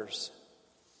others.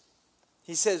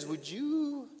 He says, would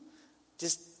you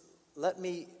just let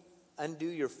me undo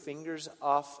your fingers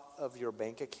off of your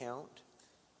bank account?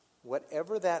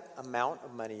 Whatever that amount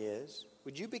of money is,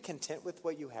 would you be content with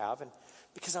what you have? And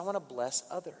because I want to bless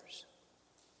others.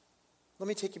 Let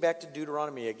me take you back to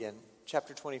Deuteronomy again,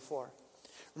 chapter 24.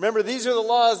 Remember, these are the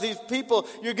laws, these people,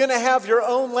 you're going to have your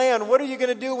own land. What are you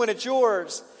going to do when it's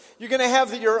yours? You're going to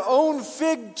have your own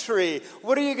fig tree.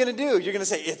 What are you going to do? You're going to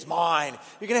say, it's mine.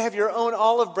 You're going to have your own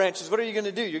olive branches. What are you going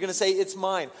to do? You're going to say, it's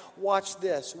mine. Watch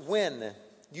this. When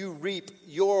you reap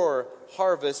your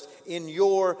harvest in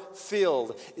your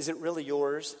field, is it really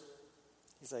yours?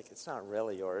 He's like, it's not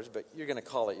really yours, but you're going to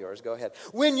call it yours. Go ahead.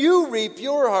 When you reap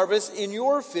your harvest in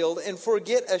your field and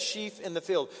forget a sheaf in the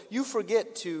field, you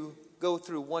forget to go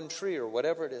through one tree or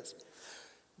whatever it is.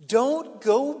 Don't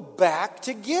go back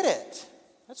to get it.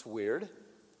 That's weird.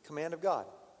 Command of God.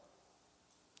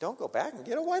 Don't go back and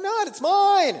get it. Why not? It's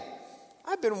mine.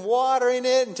 I've been watering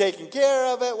it and taking care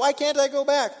of it. Why can't I go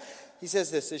back? He says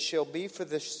this: it shall be for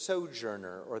the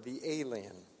sojourner or the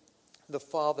alien, the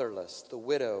fatherless, the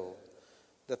widow,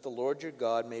 that the Lord your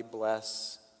God may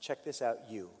bless. Check this out,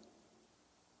 you.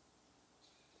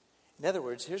 In other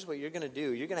words, here's what you're going to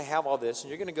do. You're going to have all this, and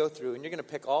you're going to go through, and you're going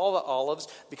to pick all the olives,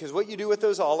 because what you do with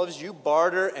those olives, you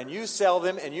barter, and you sell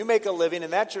them, and you make a living,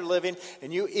 and that's your living,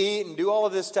 and you eat and do all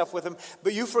of this stuff with them.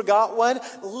 But you forgot one.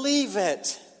 Leave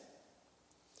it.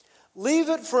 Leave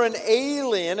it for an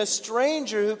alien, a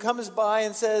stranger who comes by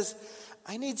and says,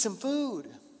 I need some food.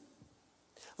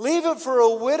 Leave it for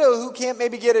a widow who can't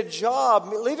maybe get a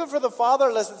job. Leave it for the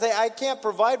fatherless that say, I can't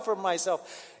provide for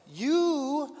myself.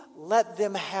 You let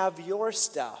them have your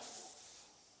stuff.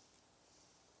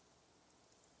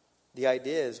 The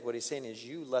idea is, what he's saying is,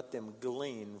 you let them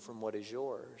glean from what is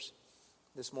yours.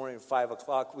 This morning at 5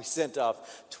 o'clock, we sent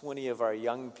off 20 of our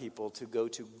young people to go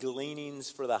to Gleanings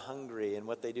for the Hungry. And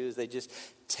what they do is they just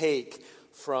take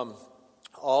from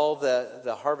all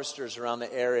the harvesters around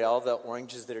the area, all the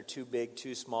oranges that are too big,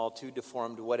 too small, too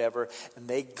deformed, whatever, and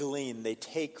they glean, they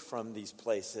take from these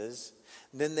places.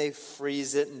 And then they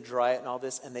freeze it and dry it and all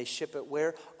this, and they ship it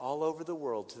where? All over the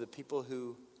world to the people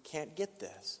who can't get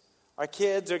this. Our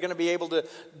kids are going to be able to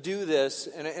do this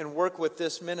and work with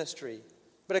this ministry.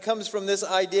 But it comes from this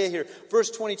idea here. Verse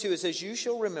 22, it says, you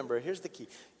shall remember, here's the key,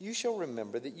 you shall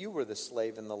remember that you were the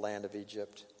slave in the land of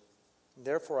Egypt.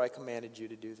 Therefore I commanded you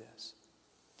to do this.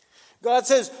 God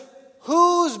says,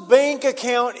 whose bank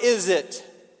account is it?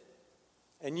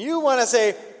 And you want to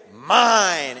say,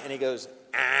 mine. And he goes,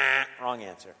 wrong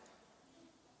answer.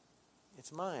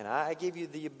 It's mine. I gave you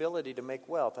the ability to make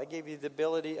wealth. I gave you the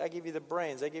ability, I gave you the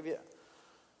brains. I gave you...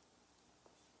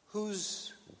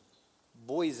 Whose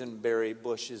boysenberry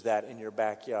bush is that in your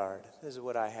backyard? This is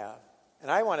what I have.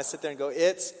 And I want to sit there and go,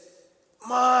 it's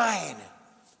mine.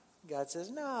 God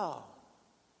says, no.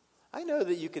 I know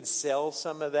that you could sell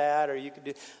some of that, or you could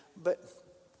do, but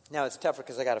now it's tougher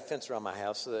because I got a fence around my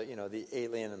house so that, the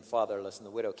alien and fatherless and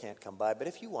the widow can't come by. But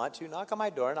if you want to, knock on my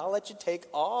door and I'll let you take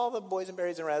all the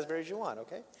boysenberries and raspberries you want,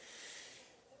 okay?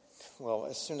 Well,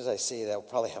 as soon as I say that, I'll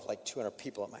probably have like 200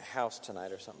 people at my house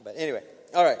tonight or something. But anyway,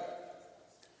 all right.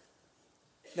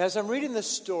 Now, as I'm reading the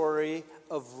story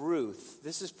of Ruth,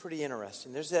 this is pretty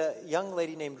interesting. There's a young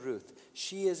lady named Ruth.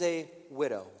 She is a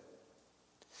widow.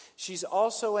 She's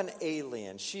also an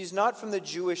alien. She's not from the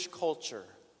Jewish culture.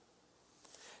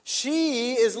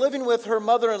 She is living with her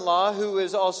mother-in-law, who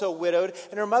is also widowed,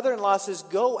 and her mother-in-law says,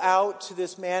 go out to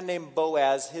this man named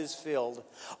Boaz, his field.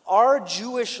 Our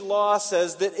Jewish law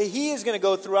says that he is going to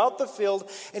go throughout the field,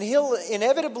 and he'll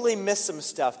inevitably miss some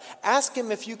stuff. Ask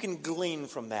him if you can glean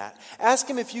from that. Ask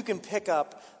him if you can pick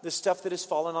up the stuff that has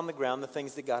fallen on the ground, the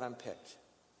things that got unpicked.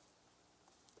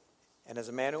 And as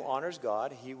a man who honors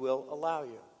God, he will allow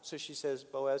you. So she says,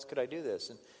 Boaz, could I do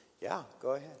this? And yeah,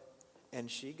 go ahead. And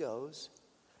she goes.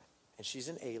 And she's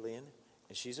an alien,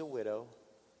 and she's a widow,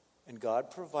 and God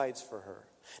provides for her.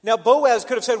 Now, Boaz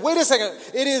could have said, wait a second,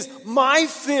 it is my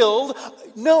field.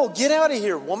 No, get out of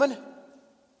here, woman. He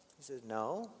says,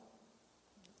 no.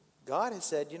 God has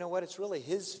said, you know what, it's really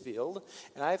his field,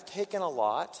 and I've taken a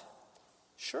lot.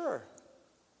 Sure.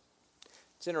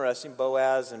 It's interesting,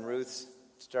 Boaz and Ruth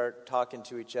start talking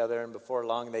to each other, and before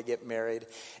long they get married.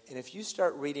 And if you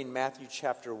start reading Matthew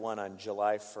chapter 1 on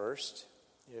July 1st,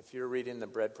 if you're reading the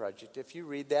Bread Project, if you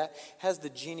read that, it has the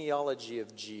genealogy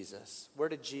of Jesus. Where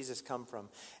did Jesus come from?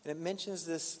 And it mentions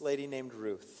this lady named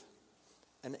Ruth,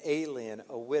 an alien,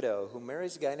 a widow, who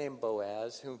marries a guy named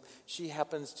Boaz, whom she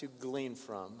happens to glean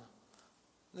from.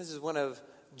 This is one of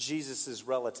Jesus'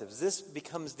 relatives. This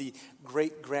becomes the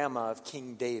great-grandma of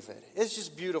King David. It's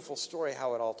just a beautiful story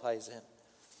how it all ties in.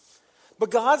 But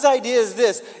God's idea is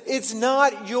this: it's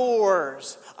not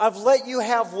yours. I've let you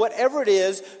have whatever it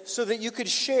is so that you could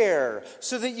share,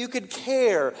 so that you could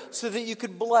care, so that you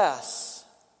could bless.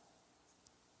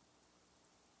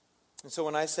 And so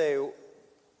when I say,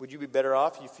 would you be better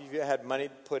off if you had money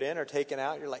put in or taken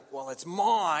out? You're like, well, it's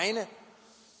mine.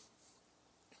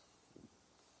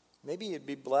 Maybe you'd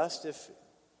be blessed if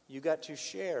you got to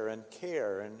share and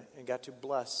care and got to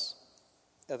bless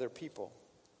other people.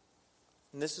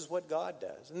 And this is what God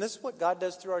does. And this is what God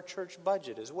does through our church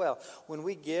budget as well. When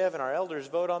we give and our elders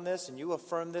vote on this and you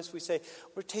affirm this, we say,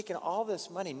 we're taking all this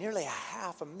money, nearly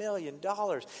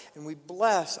 $500,000, and we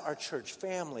bless our church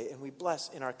family, and we bless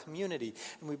in our community,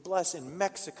 and we bless in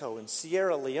Mexico and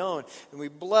Sierra Leone, and we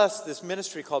bless this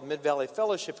ministry called Mid-Valley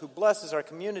Fellowship, who blesses our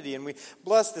community, and we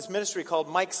bless this ministry called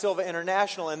Mike Silva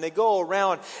International, and they go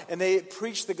around and they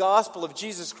preach the gospel of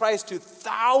Jesus Christ to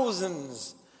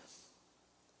thousands.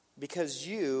 Because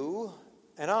you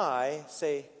and I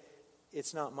say,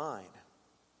 it's not mine.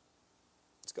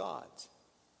 It's God's.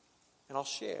 And I'll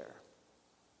share.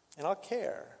 And I'll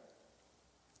care.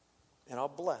 And I'll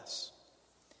bless.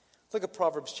 Look at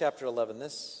Proverbs chapter 11.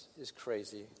 This is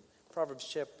crazy.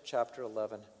 Proverbs chapter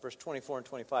 11, verse 24 and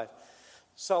 25.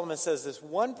 Solomon says this: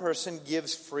 one person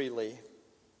gives freely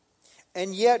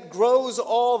and yet grows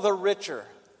all the richer.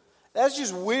 That's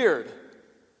just weird.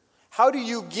 How do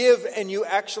you give and you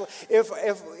actually,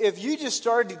 if you just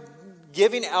started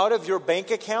giving out of your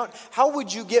bank account, how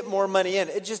would you get more money in?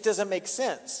 It just doesn't make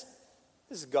sense.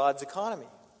 This is God's economy.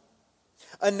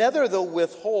 Another, though,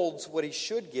 withholds what he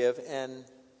should give and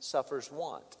suffers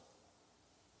want.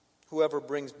 Whoever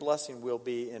brings blessing will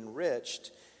be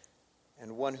enriched,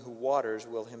 and one who waters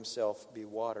will himself be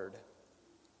watered.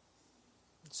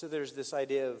 So there's this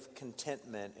idea of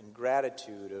contentment and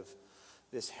gratitude, of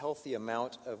this healthy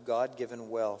amount of God-given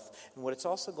wealth. And what it's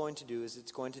also going to do is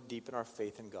it's going to deepen our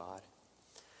faith in God.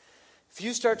 If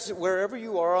you start to, wherever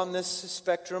you are on this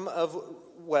spectrum of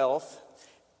wealth,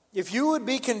 if you would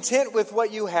be content with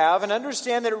what you have and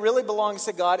understand that it really belongs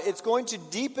to God, it's going to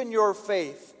deepen your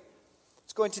faith.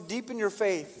 It's going to deepen your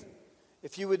faith.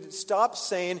 If you would stop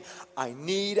saying, I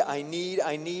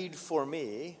need for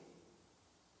me,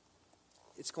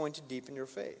 it's going to deepen your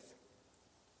faith.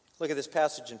 Look at this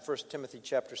passage in 1 Timothy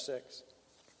chapter 6.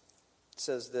 It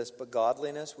says this: but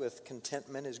godliness with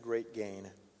contentment is great gain.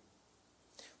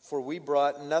 For we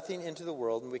brought nothing into the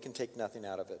world, and we can take nothing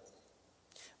out of it.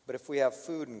 But if we have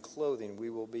food and clothing,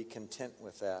 we will be content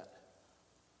with that.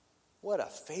 What a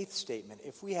faith statement.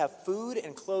 If we have food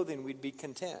and clothing, we'd be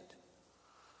content.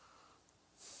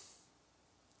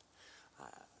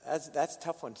 That's a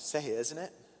tough one to say, isn't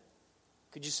it?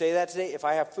 Could you say that today? If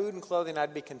I have food and clothing,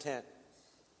 I'd be content.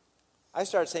 I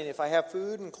start saying, if I have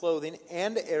food and clothing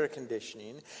and air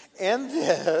conditioning and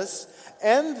this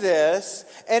and this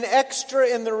and extra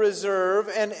in the reserve,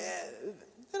 and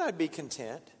then I'd be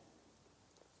content.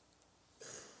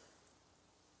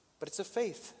 But it's a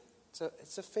faith.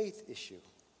 It's a faith issue.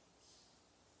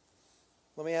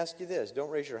 Let me ask you this. Don't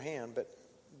raise your hand, but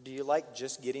do you like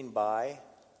just getting by?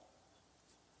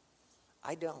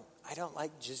 I don't. I don't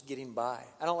like just getting by.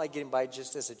 I don't like getting by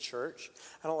just as a church.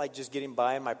 I don't like just getting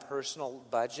by in my personal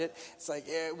budget. It's like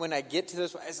when I get to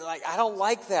this, it's like I don't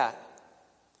like that.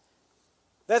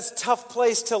 That's a tough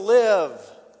place to live.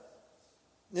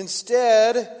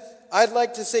 Instead, I'd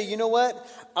like to say, you know what?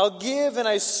 I'll give and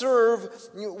I serve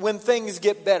when things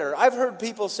get better. I've heard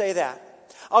people say that.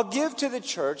 I'll give to the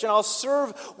church and I'll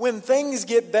serve when things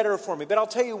get better for me. But I'll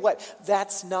tell you what,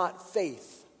 that's not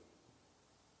faith.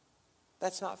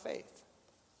 That's not faith.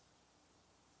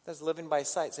 That's living by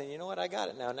sight, saying, you know what, I got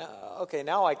it now.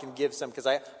 Now I can give some because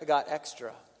I got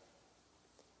extra.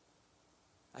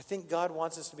 I think God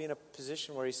wants us to be in a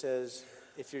position where he says,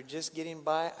 if you're just getting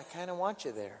by, I kind of want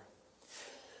you there.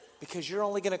 Because you're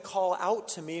only going to call out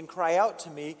to me and cry out to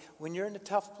me when you're in a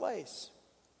tough place.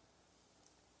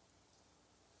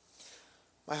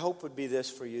 My hope would be this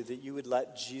for you, that you would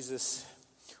let Jesus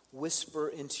whisper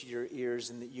into your ears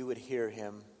and that you would hear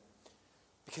him.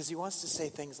 Because he wants to say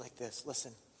things like this.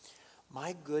 Listen,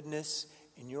 my goodness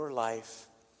in your life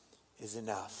is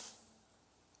enough.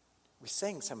 We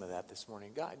sang some of that this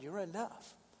morning. God, you're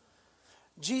enough.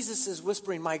 Jesus is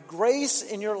whispering, my grace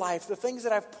in your life, the things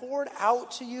that I've poured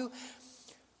out to you,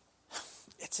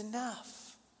 it's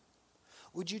enough.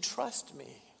 Would you trust me?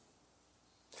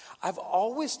 I've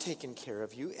always taken care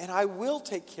of you, and I will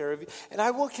take care of you, and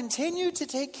I will continue to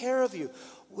take care of you.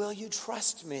 Will you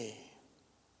trust me?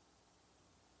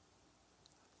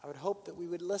 I would hope that we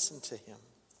would listen to him.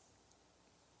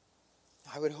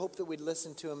 I would hope that we'd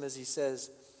listen to him as he says,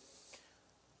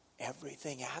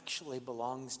 everything actually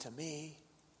belongs to me.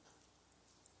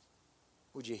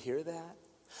 Would you hear that?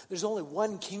 There's only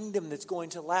one kingdom that's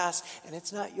going to last, and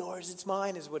it's not yours, it's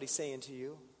mine, is what he's saying to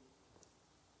you.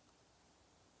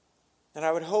 And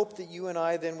I would hope that you and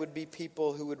I then would be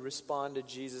people who would respond to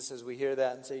Jesus as we hear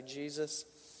that and say, Jesus,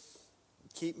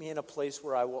 keep me in a place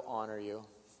where I will honor you.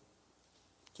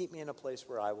 Keep me in a place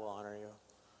where I will honor you.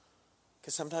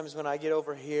 Because sometimes when I get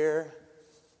over here,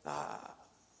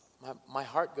 my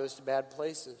heart goes to bad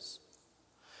places.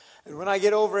 And when I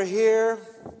get over here,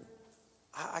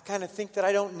 I kind of think that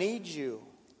I don't need you.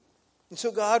 And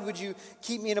so God, would you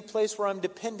keep me in a place where I'm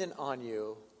dependent on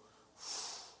you?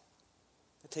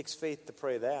 It takes faith to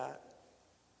pray that.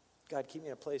 God, keep me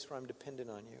in a place where I'm dependent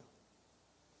on you.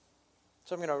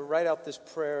 So I'm going to write out this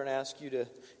prayer and ask you to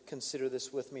consider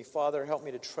this with me. Father, help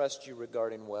me to trust you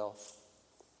regarding wealth.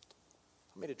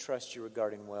 Help me to trust you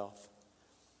regarding wealth.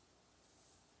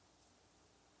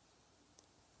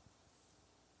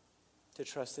 To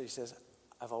trust that he says,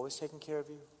 I've always taken care of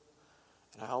you,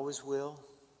 and I always will,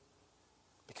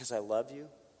 because I love you.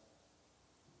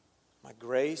 My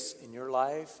grace in your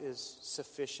life is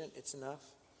sufficient. It's enough.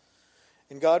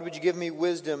 And God, would you give me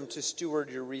wisdom to steward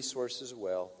your resources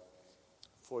well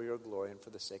for your glory and for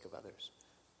the sake of others.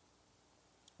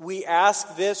 We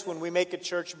ask this when we make a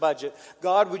church budget.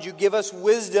 God, would you give us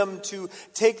wisdom to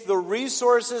take the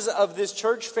resources of this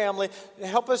church family and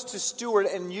help us to steward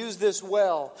and use this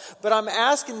well. But I'm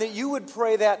asking that you would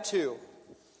pray that too.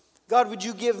 God, would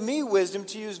you give me wisdom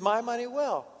to use my money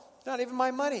well? It's not even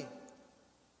my money.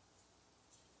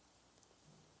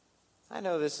 I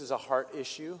know this is a heart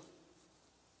issue.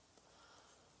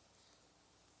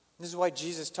 This is why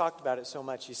Jesus talked about it so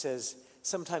much. He says,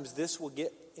 sometimes this will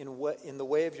get in the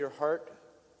way of your heart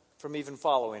from even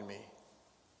following me.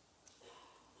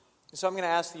 And so I'm going to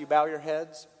ask that you bow your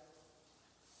heads.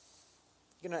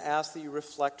 I'm going to ask that you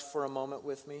reflect for a moment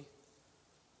with me.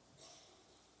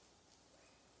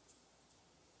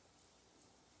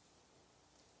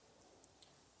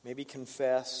 Maybe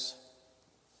confess.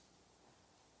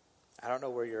 I don't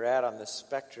know where you're at on this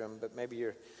spectrum, but maybe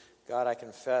you're, God, I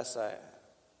confess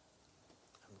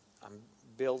I'm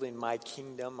building my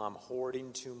kingdom. I'm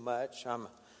hoarding too much.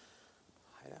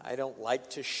 I don't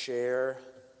like to share.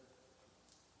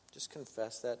 Just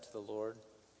confess that to the Lord.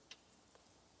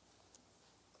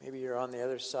 Maybe you're on the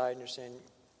other side and you're saying,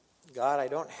 God, I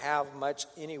don't have much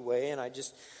anyway, and I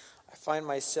find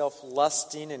myself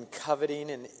lusting and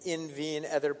coveting and envying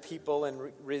other people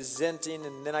and resenting,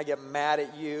 and then I get mad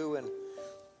at you. And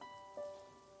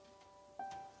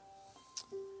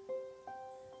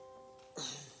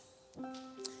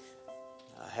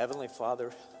Heavenly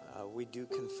Father, we do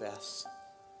confess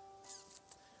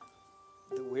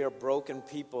that we are broken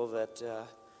people, that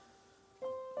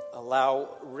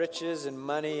allow riches and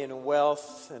money and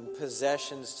wealth and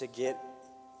possessions to get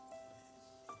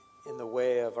in the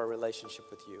way of our relationship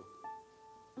with you.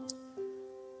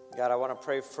 God, I want to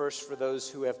pray first for those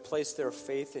who have placed their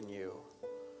faith in you.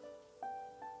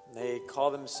 They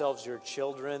call themselves your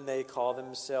children. They call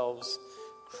themselves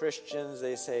Christians.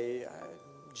 They say,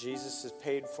 Jesus has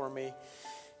paid for me.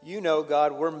 You know,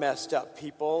 God, we're messed up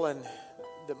people, and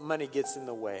the money gets in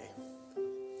the way.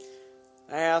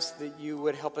 I ask that you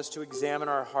would help us to examine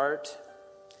our heart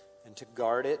and to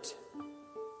guard it.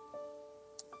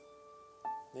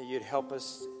 That you'd help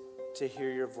us to hear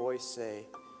your voice say,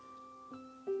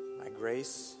 my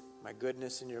grace, my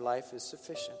goodness in your life is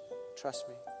sufficient. Trust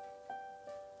me.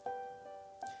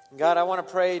 God, I want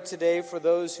to pray today for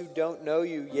those who don't know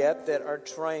you yet, that are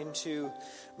trying to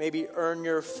maybe earn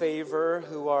your favor,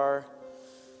 who are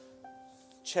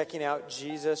checking out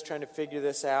Jesus, trying to figure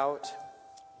this out.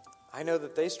 I know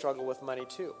that they struggle with money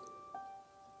too.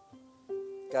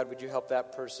 God, would you help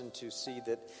that person to see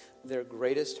that their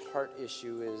greatest heart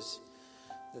issue is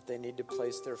that they need to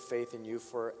place their faith in you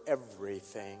for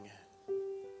everything.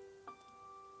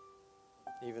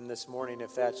 Even this morning,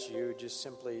 if that's you, just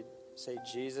simply say,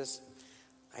 Jesus,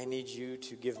 I need you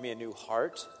to give me a new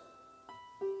heart.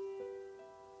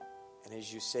 And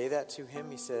as you say that to him,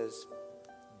 he says,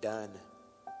 done.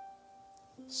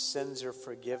 Sins are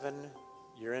forgiven.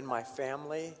 You're in my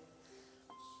family.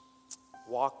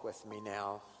 Walk with me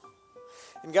now.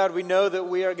 And God, we know that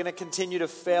we are going to continue to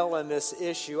fail in this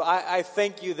issue. I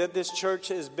thank you that this church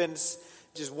has been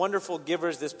just wonderful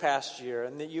givers this past year,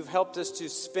 and that you've helped us to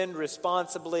spend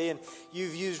responsibly, and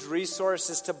you've used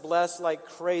resources to bless like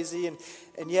crazy.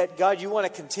 And yet, God, you want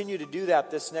to continue to do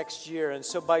that this next year. And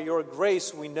so by your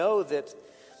grace, we know that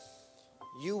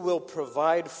you will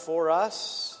provide for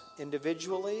us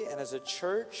individually and as a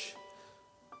church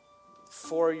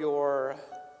for your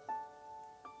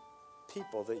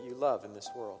people that you love in this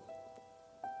world.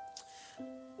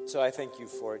 So I thank you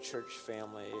for a church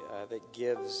family that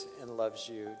gives and loves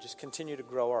you. Just continue to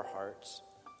grow our hearts.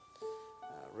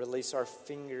 Release our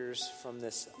fingers from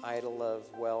this idol of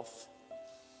wealth.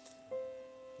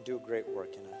 Do a great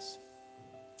work in us.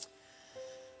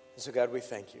 And so God, we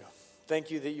thank you.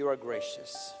 Thank you that you are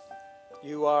gracious.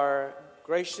 You are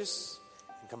gracious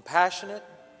and compassionate,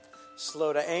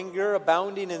 slow to anger,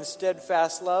 abounding in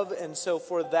steadfast love. And so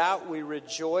for that we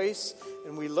rejoice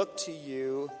and we look to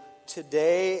you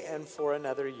today and for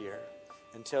another year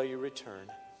until you return.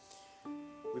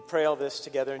 We pray all this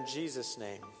together in Jesus'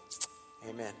 name.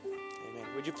 Amen. Amen.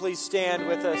 Would you please stand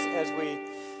with us as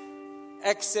we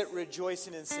exit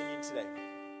rejoicing and singing today?